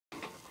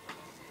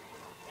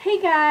Hey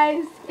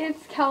guys,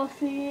 it's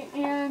Kelsey,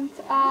 and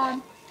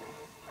I'm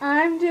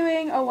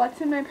doing a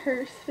what's in my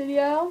purse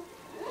video.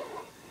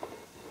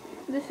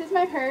 This is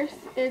my purse.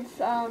 It's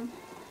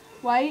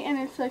white and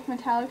it's like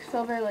metallic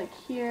silver, like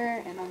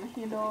here and on the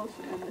handles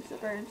and then the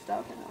zipper and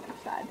stuff and on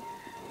the side.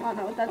 I don't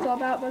know what that's all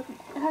about, but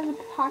it has a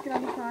pocket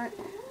on the front.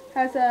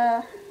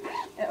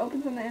 It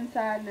opens on the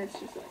inside and it's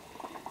just like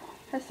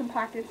has some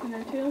pockets in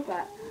there too.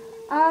 But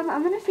I'm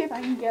gonna see if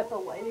I can get the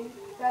lighting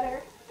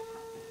better.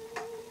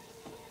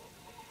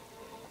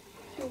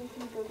 So we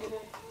can go get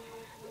it.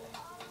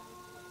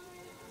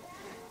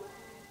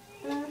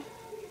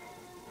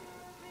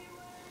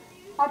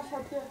 I'll just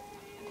have to.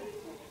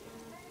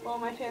 Well,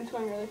 my fan's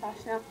going really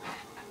fast now.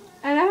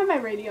 And I have my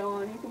radio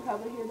on. You can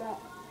probably hear that.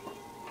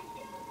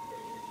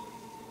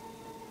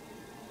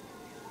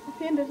 The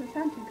fan doesn't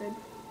sound too good.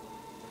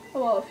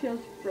 Oh, well, it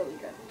feels really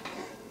good.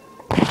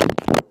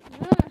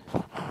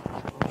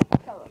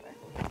 Fell over.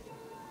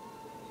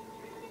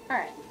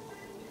 Alright.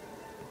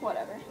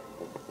 Whatever.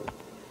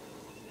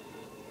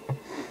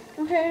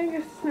 Okay, I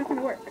guess it's not going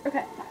to work.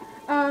 Okay.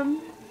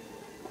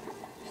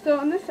 So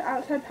on this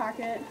outside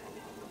pocket,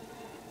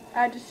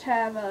 I just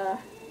have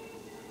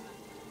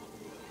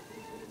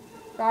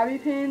bobby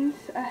pins,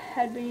 a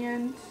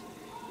headband,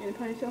 and a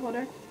ponytail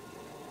holder.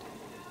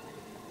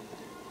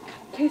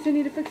 In case I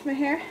need to fix my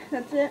hair,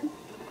 that's it.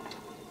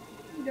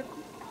 Yep.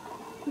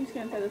 I'm just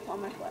gonna put this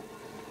on my foot.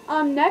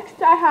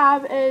 Next I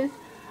have is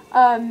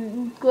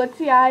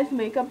Glitzy Eyes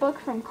makeup book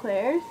from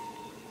Claire's.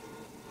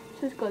 It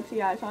says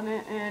Glitzy Eyes on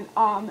it, and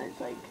it's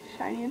like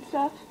shiny and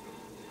stuff.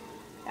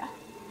 Yeah.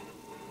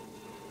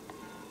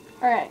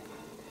 Alright.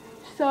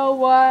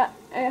 So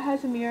it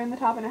has a mirror in the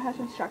top and it has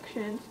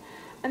instructions.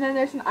 And then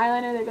there's an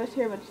eyeliner that goes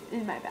here, but it's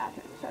in my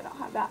bathroom, so I don't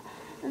have that.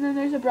 And then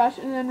there's a brush,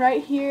 and then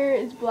right here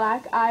is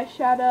black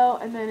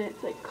eyeshadow, and then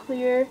it's like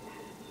clear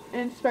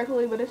and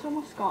sparkly, but it's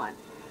almost gone.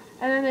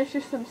 And then there's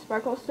just some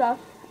sparkle stuff.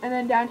 And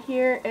then down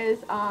here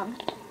is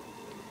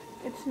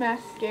it's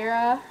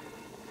mascara.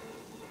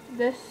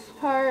 This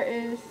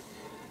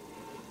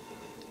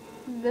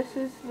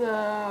is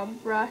the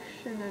brush,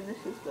 and then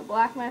this is the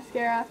black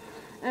mascara.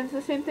 And it's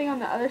the same thing on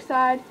the other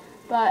side,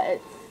 but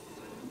it's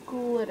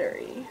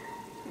glittery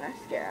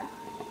mascara.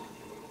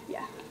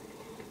 Yeah.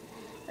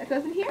 That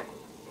goes in here.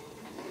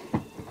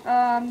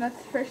 That's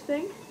the first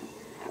thing.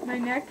 My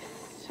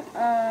next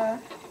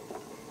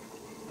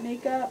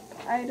makeup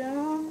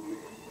item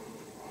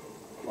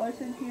was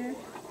in here.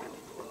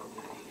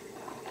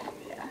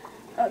 Yeah.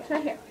 Oh, it's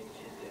right here.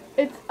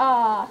 It's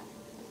a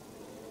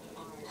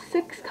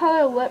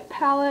 6-color lip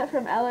palette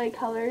from LA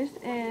Colors,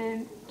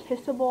 and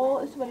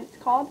Kissable is what it's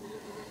called.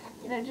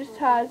 And it just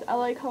has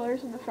LA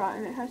Colors in the front,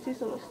 and it has these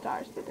little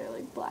stars, but they're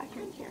like black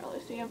and you can't really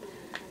see them.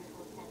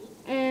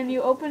 And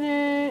you open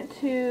it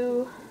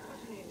to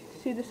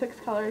see the 6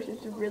 colors.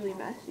 It's really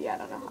messy. I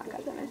don't know how I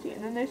got that messy.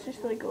 And then there's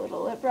just like a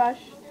little lip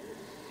brush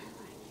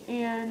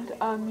and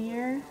a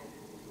mirror.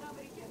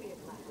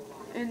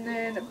 And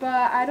then,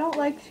 but I don't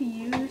like to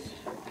use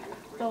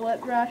the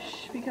lip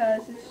brush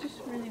because it's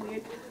just really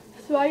weird.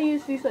 So I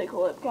use these like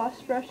lip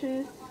gloss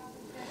brushes.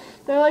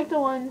 They're like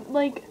the one,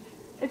 like,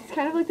 it's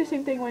kind of like the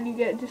same thing when you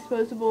get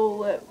disposable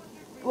lip,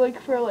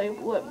 like for like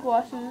lip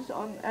glosses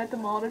at the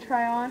mall to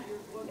try on.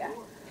 Yeah,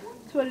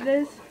 that's what it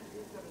is.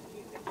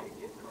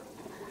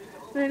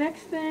 The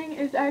next thing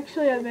is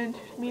actually, I've been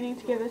meaning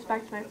to give this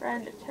back to my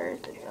friend. It's hers.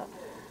 It's a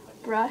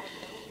brush.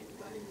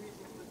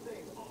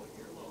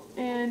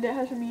 And it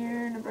has a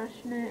mirror and a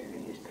brush in it,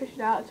 and you just push it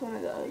out. It's one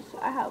of those.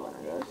 I have one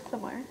of those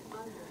somewhere.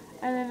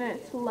 And then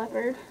it's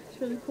leopard. It's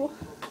really cool.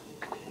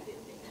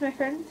 To my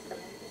friends.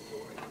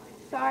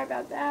 Sorry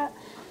about that.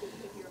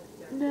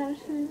 No,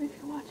 if you're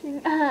watching.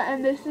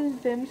 And this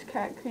is Zim's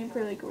crack cream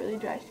for like really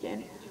dry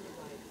skin.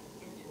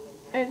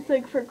 And it's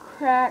like for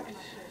cracked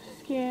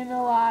skin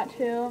a lot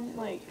too.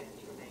 Like,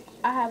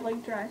 I have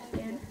like dry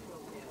skin.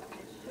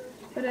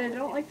 But I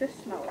don't like the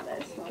smell of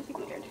it. It smells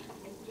weird.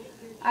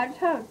 I just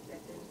have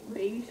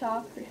baby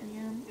soft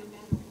perfume.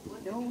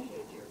 No.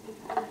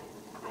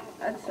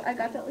 I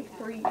got that like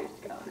 3 years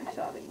ago and I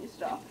still haven't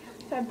used it all.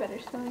 So I have better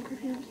smelling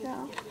perfumes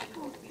now.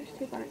 Oh, there's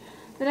tape on it.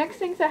 The next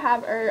things I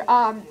have are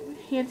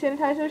hand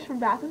sanitizers from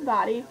Bath &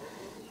 Body.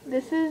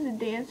 This is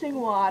Dancing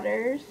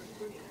Waters.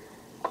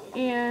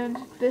 And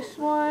this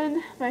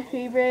one, my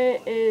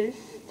favorite, is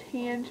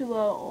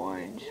Tangelo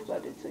Orange,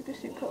 but it's like the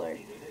same color.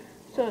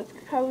 So it's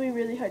probably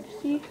really hard to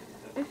see.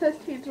 It says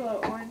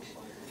Tangelo Orange.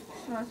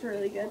 It smells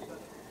really good.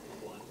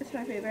 It's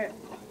my favorite.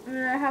 And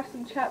then I have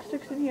some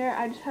chapsticks in here.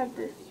 I just have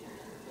this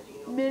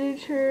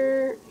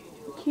miniature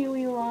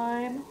kiwi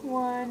lime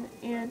one,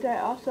 and I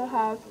also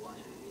have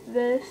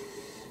this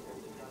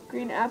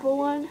green apple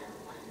one.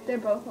 They're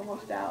both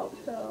almost out,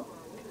 so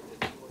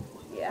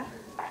yeah.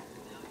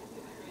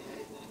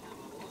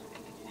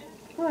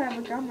 Oh, I have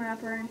a gum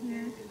wrapper in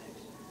here.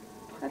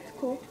 That's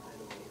cool.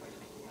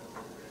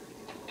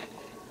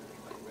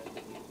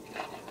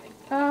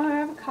 I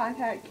have a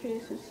contact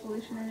case with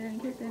solution in it in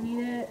case I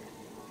need it.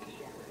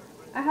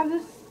 I have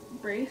this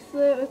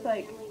bracelet with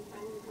like,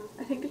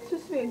 I think it's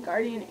supposed to be a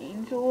guardian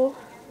angel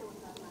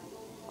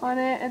on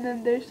it, and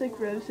then there's like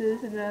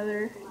roses and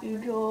another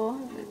angel.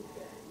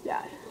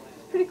 Yeah,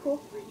 it's pretty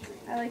cool.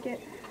 I like it.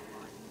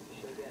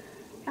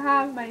 I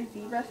have my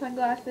zebra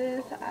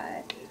sunglasses.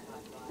 I'm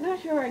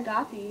not sure where I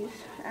got these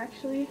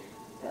actually,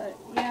 but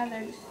yeah,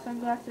 they're just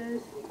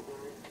sunglasses.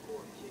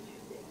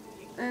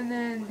 And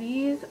then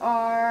these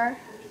are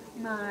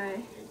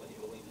my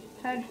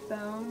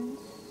headphones,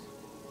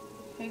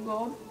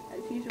 Tangled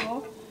as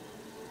usual.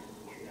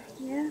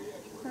 Yeah,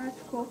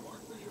 that's cool.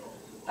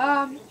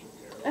 I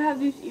have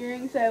these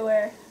earrings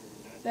that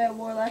I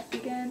wore last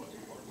weekend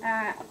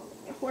at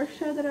a horse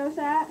show that I was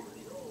at.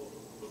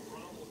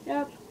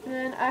 Yep. And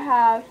then I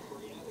have,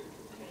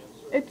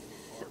 it's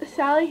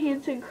Sally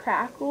Hansen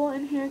Crackle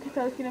in here because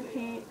I was going to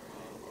paint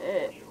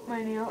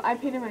my nail. I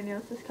painted my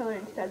nails this color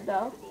instead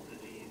though.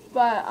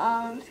 But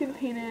I'm just going to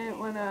paint it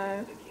when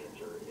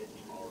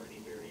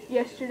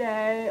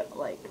yesterday,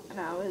 like, when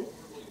I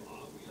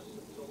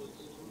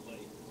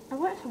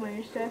went somewhere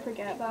yesterday, I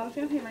forget, but I was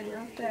going to paint my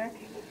nails there.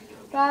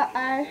 But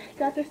I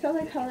got this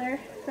other color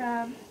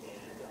from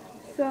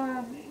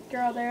some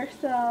girl there,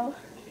 so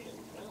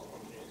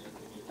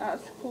that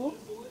was cool.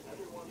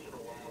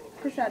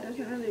 Because that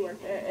doesn't really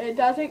work there. It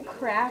doesn't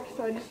crack,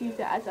 so I just used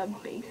it as a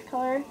base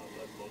color.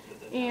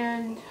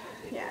 And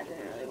yeah, it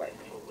didn't really work.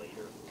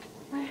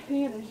 My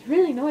fan is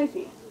really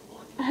noisy.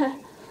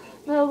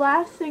 The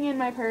last thing in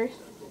my purse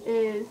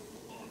is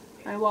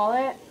my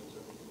wallet.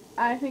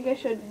 I think I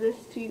showed this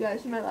to you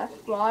guys in my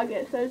last vlog.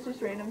 It says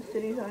just random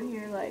cities on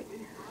here like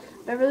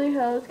Beverly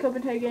Hills,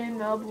 Copenhagen,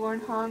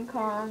 Melbourne, Hong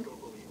Kong,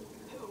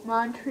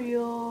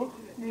 Montreal,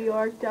 New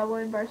York,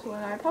 Dublin,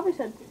 Barcelona. I probably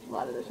said a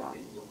lot of this wrong.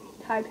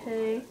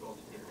 Taipei,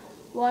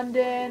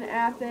 London,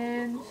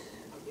 Athens,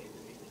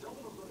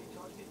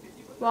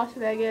 Las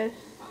Vegas,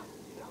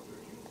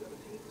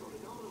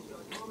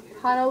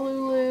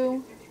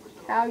 Honolulu,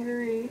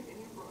 Calgary,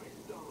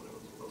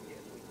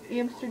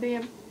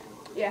 Amsterdam.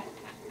 Yeah,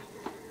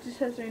 just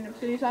has random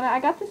cities on it. I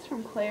got this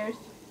from Claire's.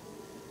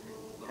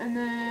 And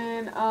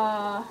then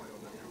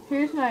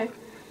here's my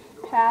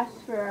pass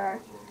for our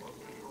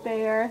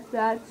fair.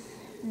 That's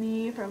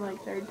me from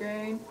like 3rd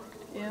grade.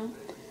 Yeah.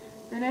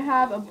 Then I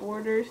have a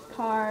Borders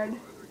card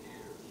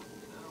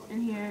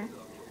in here.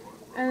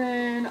 And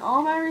then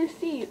all my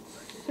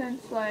receipts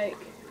since like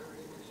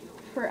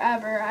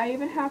forever. I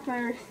even have my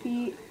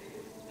receipt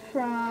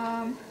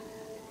from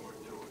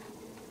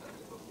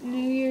New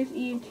Year's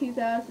Eve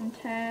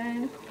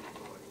 2010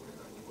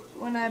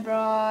 when I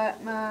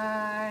brought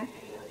my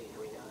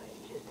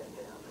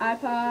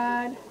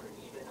iPod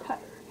Touch.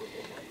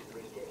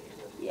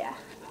 Yeah.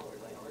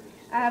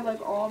 I have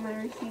like all my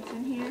receipts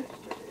in here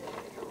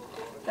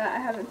that I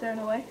haven't thrown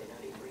away.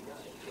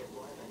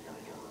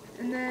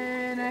 And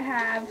then I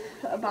have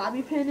a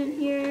bobby pin in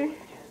here.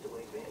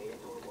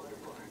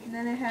 And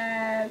then I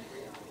have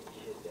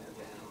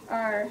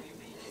our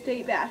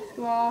state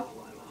basketball.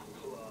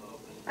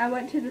 I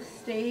went to the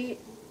state.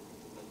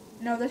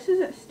 No, this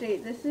isn't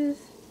state. This is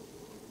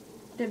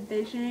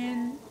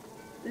division.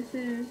 This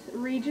is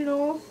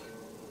regionals.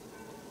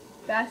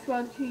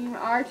 Basketball team.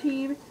 Our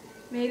team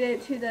made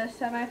it to the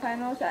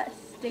semifinals at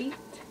state.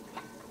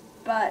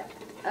 But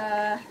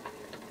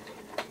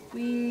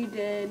we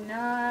did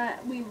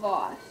not. We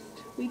lost.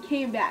 We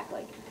came back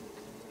like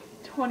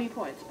 20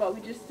 points, but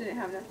we just didn't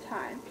have enough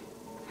time.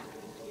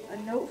 A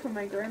note from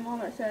my grandma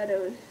that said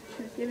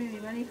she was giving me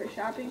money for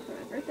shopping for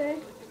my birthday.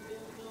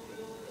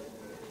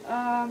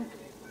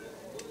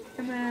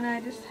 And then I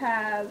just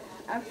have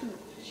some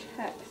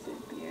checks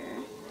in here.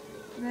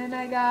 And then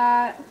I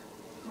got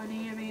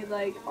money. I made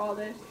like all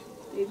this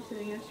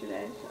babysitting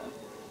yesterday, so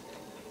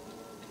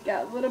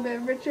got a little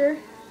bit richer,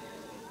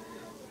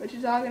 which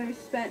is all going to be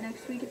spent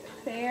next week at the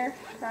fair,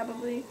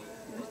 probably,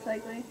 most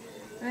likely.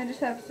 And I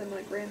just have some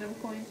like random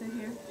coins in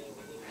here.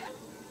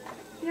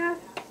 Yeah,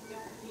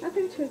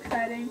 nothing too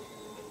exciting,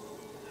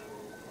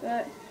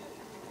 but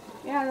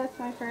yeah, that's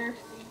my purse.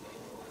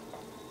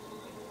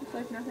 Looks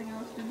like nothing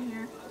else in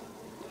here.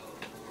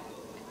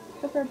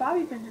 Except for a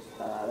bobby pin just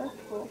fell out. That's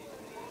cool.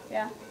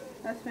 Yeah,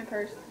 that's my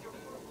purse.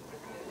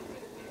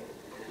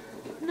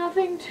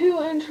 Nothing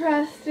too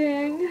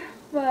interesting,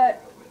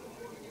 but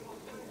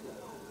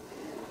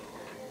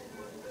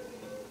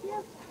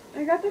yeah.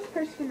 I got this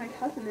purse from my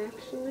cousin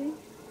actually.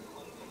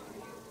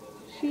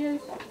 She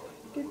has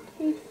good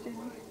taste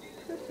in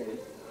purses,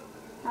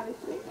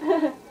 obviously.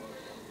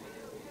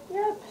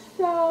 Yep,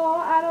 so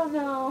I don't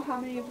know how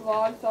many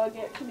vlogs I'll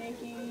get to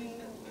making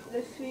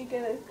this week,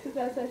 because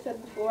as I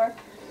said before,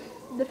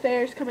 the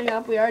fair's coming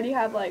up. We already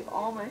have like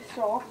all my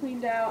straw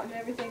cleaned out and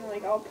everything.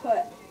 Like I'll put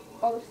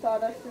all the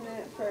sawdust in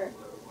it for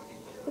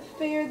the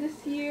fair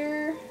this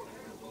year.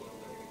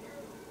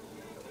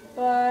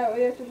 But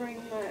we have to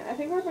bring I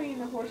think we're bringing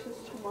the horses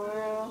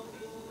tomorrow.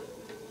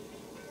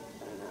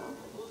 I don't know.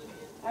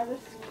 I have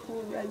this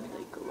cool red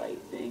like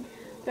light thing.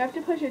 We have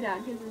to push it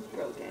down because it's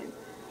broken.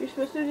 You're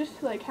supposed to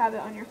just like have it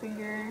on your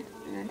finger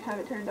and then have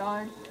it turned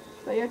on,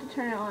 but you have to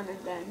turn it on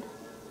and then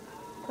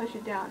push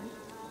it down.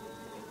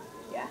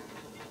 Yeah.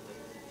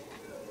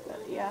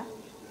 But yeah.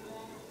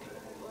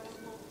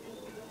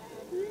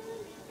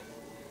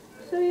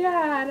 So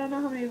yeah, I don't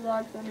know how many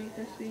vlogs I'll make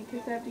this week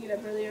because I have to get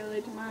up really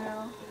early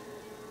tomorrow.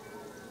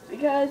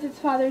 Because it's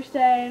Father's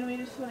Day and we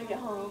just want to get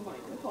home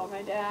like before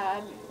my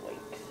dad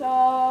wakes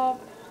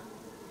up.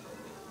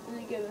 And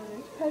then give him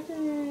his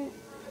present.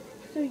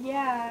 So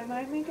yeah, I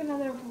might make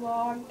another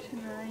vlog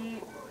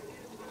tonight.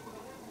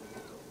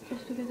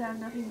 Just because I have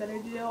nothing better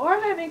to do. Or I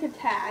might make a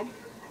tag.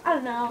 I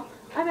don't know.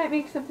 I might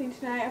make something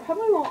tonight. I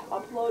probably won't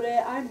upload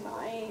it. I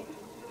might.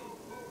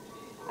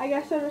 I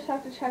guess I'll just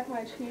have to check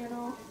my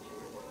channel.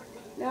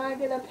 Now I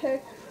gotta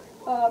pick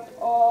up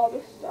all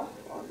the stuff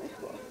on my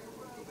floor.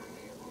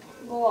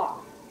 Blah.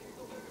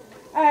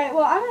 Alright,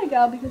 well I'm gonna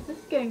go because this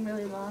is getting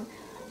really long.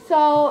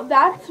 So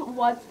that's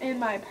what's in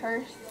my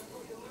purse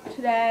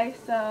today.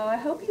 So I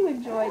hope you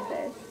enjoyed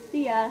this.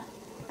 See ya.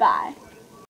 Bye.